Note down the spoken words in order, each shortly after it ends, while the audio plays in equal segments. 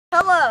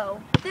Hello,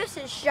 this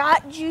is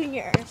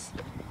Shotjuniors,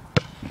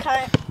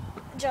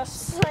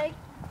 just like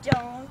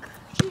Dunk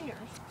Juniors,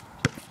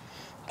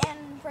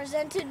 and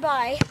presented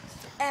by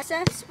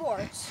SF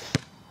Sports.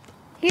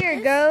 Here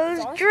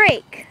goes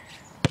Drake.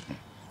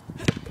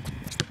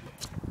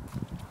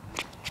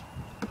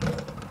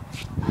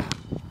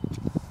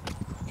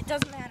 It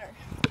doesn't matter.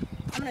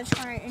 I'm gonna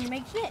try and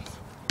make this.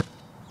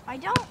 If I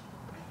don't,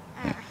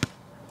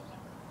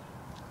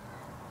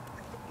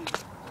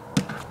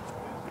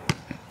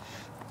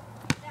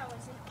 that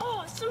was an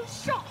awesome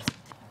shot.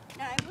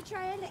 Now I will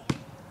try it again.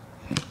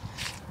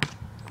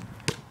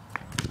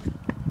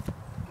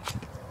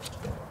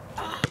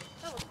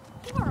 That was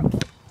horrible.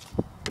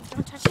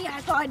 Don't touch the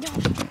iPod.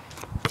 Don't.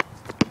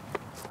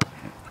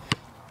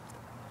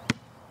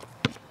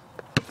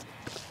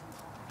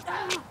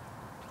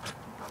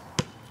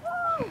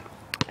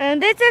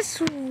 And it's a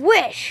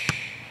swish.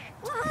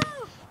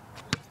 Whoa.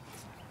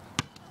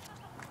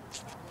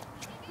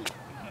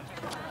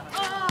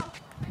 Oh.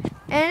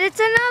 And it's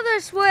another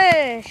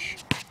swish.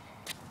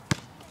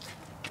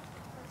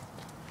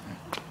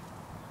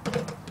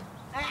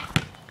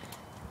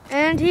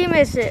 And he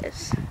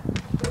misses.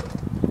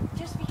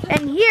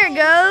 And here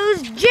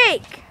goes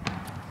Jake.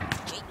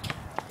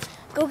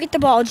 Go get the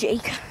ball,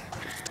 Jake.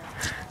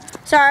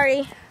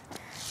 Sorry.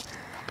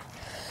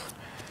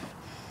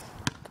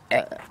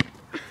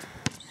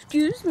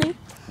 Excuse me.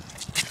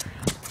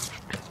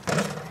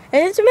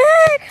 And it's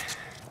Mac.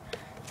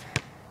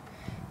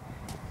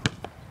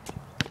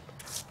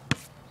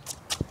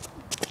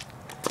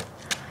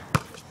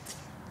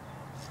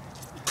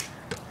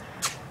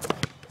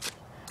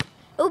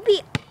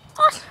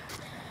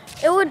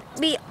 It would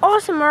be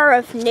awesomer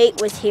if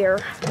Nate was here.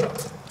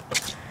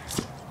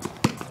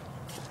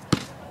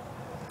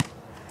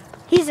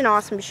 He's an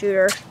awesome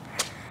shooter.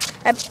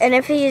 And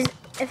if he's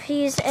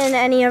in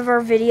any of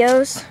our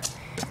videos,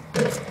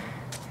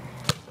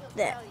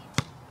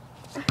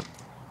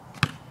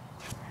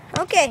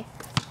 okay.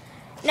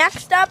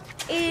 Next up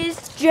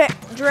is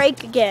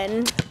Drake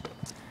again.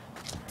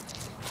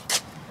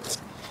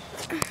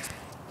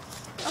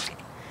 Okay.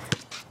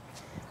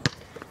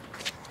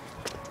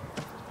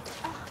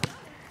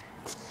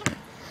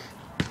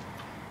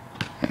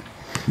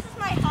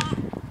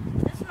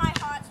 This is my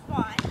hot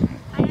spot.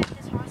 I have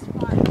this hot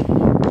spot.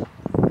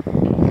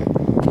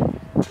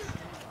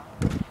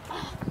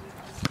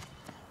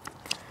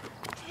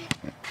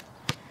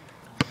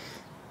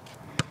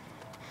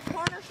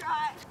 Corner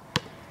shot.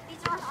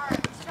 These are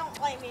hard, so don't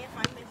blame me if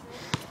I miss it.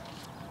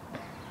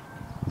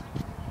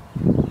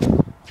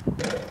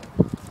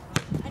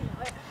 I know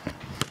it.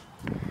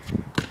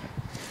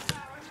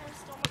 Wow, I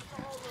missed almost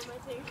all of them, I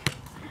think.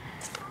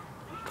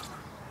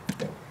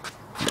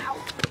 Ow.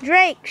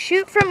 Drake,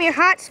 shoot from your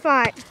hot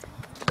spot.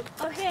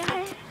 Okay.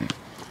 I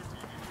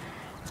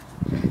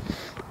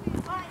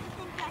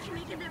think that can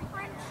make a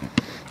difference.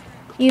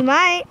 You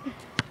might.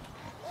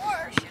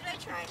 Or should I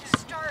try to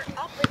start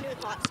up a new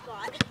hot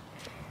spot?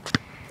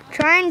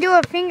 Try and do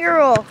a finger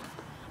roll.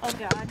 Oh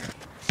God.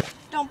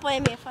 Don't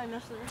blame me if I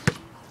miss this.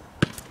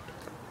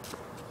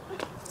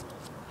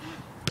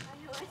 I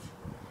knew it.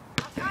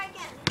 I'll try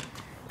again.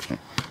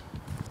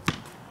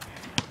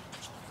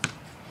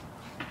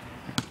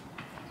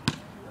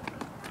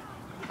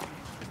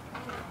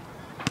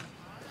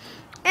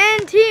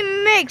 And he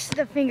makes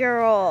the finger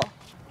roll.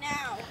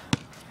 Now,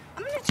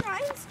 I'm going to try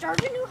and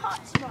start a new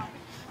hot spot.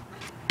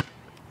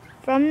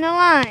 From the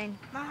line.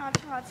 My hot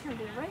spot's going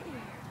to be right here.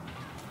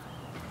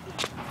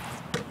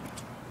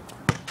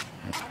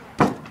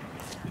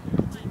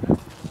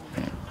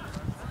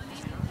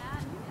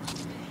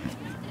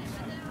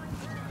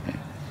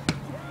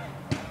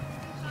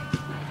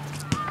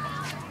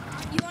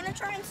 You want to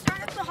try and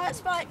start up the hot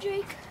spot,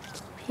 Jake?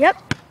 Yep.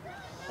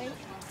 Wait.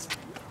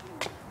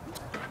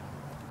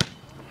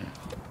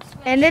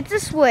 And it's a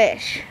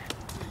swish.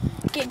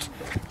 Okay,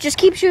 just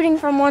keep shooting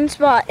from one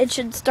spot. It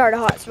should start a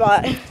hot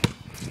spot.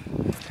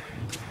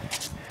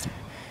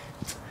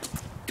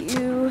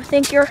 You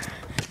think you're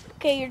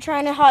okay? You're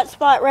trying to hot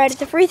spot right at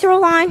the free throw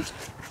line.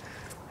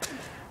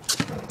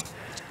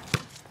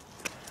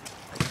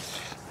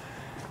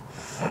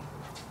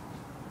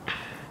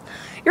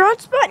 Your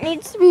hot spot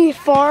needs to be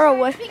far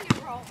away.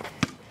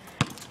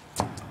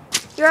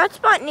 Your hot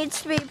spot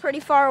needs to be pretty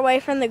far away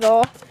from the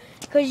goal,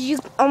 because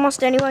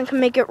almost anyone can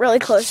make it really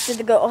close to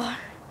the goal.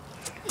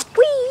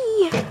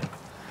 Whee!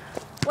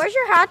 Where's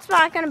your hot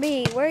spot gonna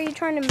be? Where are you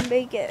trying to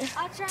make it?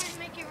 I'll try and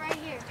make it right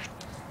here.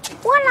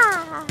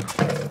 Voila!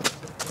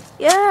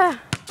 Yeah.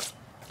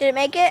 Did it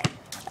make it?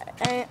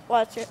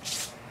 Watch it.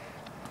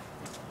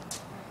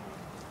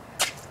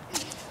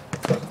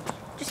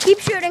 Just keep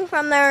shooting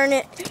from there, and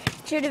it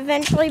should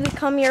eventually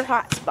become your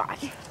hot spot.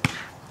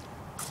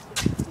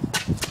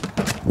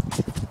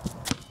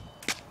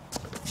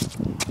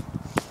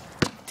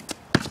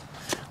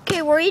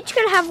 Okay, we're each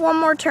gonna have one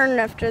more turn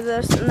after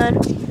this, and then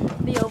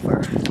it'll be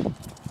over.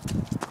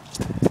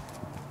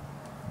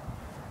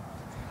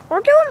 We're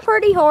doing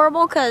pretty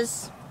horrible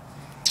because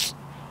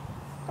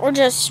we're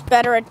just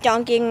better at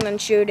dunking than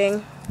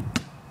shooting.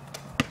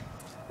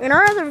 in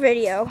our other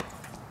video.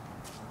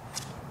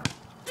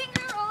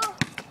 Finger roll.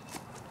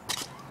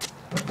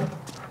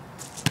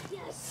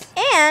 Yes.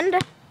 And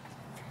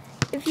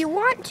if you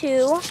want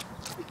to,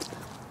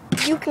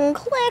 you can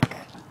click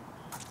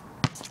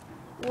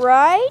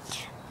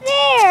right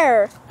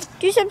there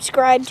to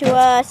subscribe to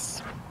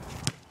us.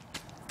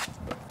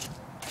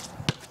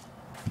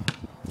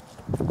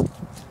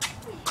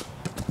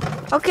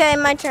 Okay,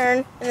 my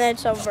turn, and then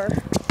it's over.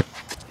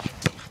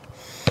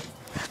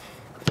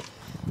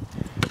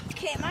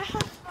 Okay, my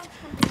hotspot's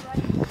gonna be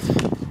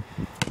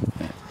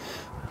right.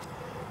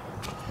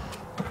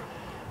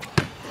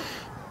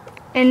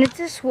 And it's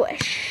a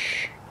swish.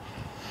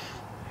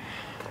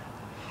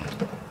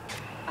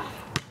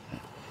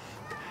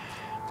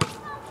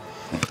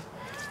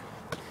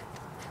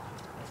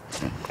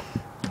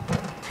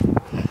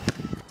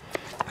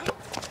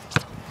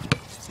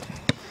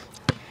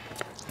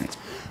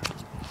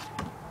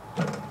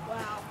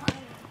 Wow,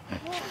 I'm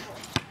horrible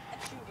at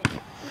shooting.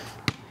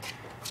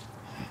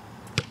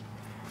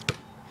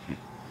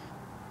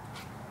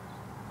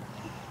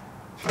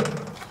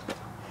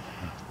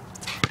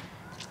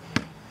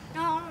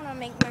 No, I'm gonna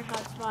make my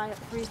hotspot a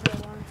free throw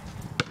one.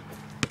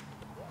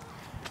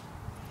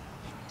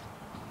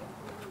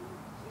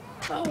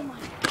 Oh my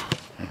god.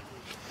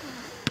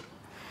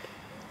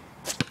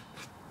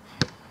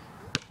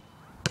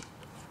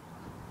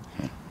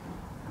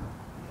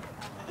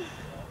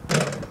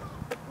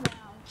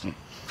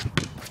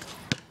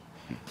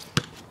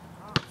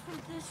 If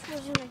this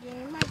wasn't a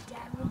game, my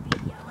dad would be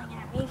yelling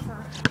at me for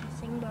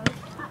missing both.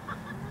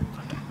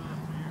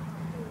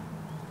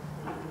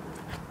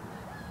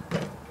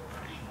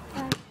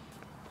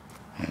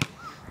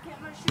 Get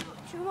my shoot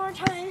 2 more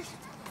times,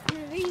 and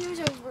the video's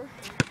over.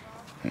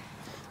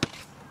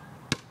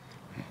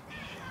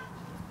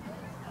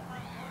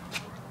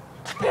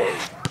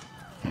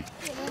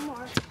 Okay, one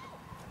more.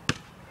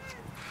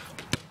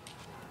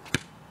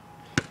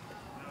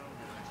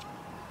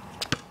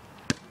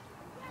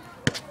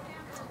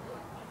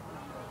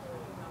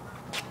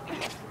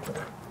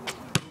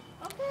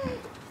 Okay,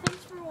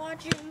 thanks for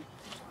watching.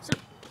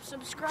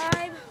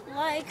 Subscribe,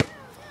 like,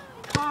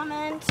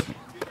 comment,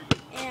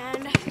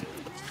 and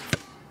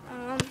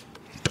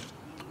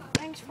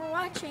thanks for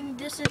watching.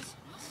 This is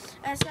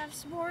SF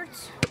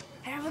Sports.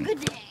 Have a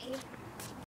good day.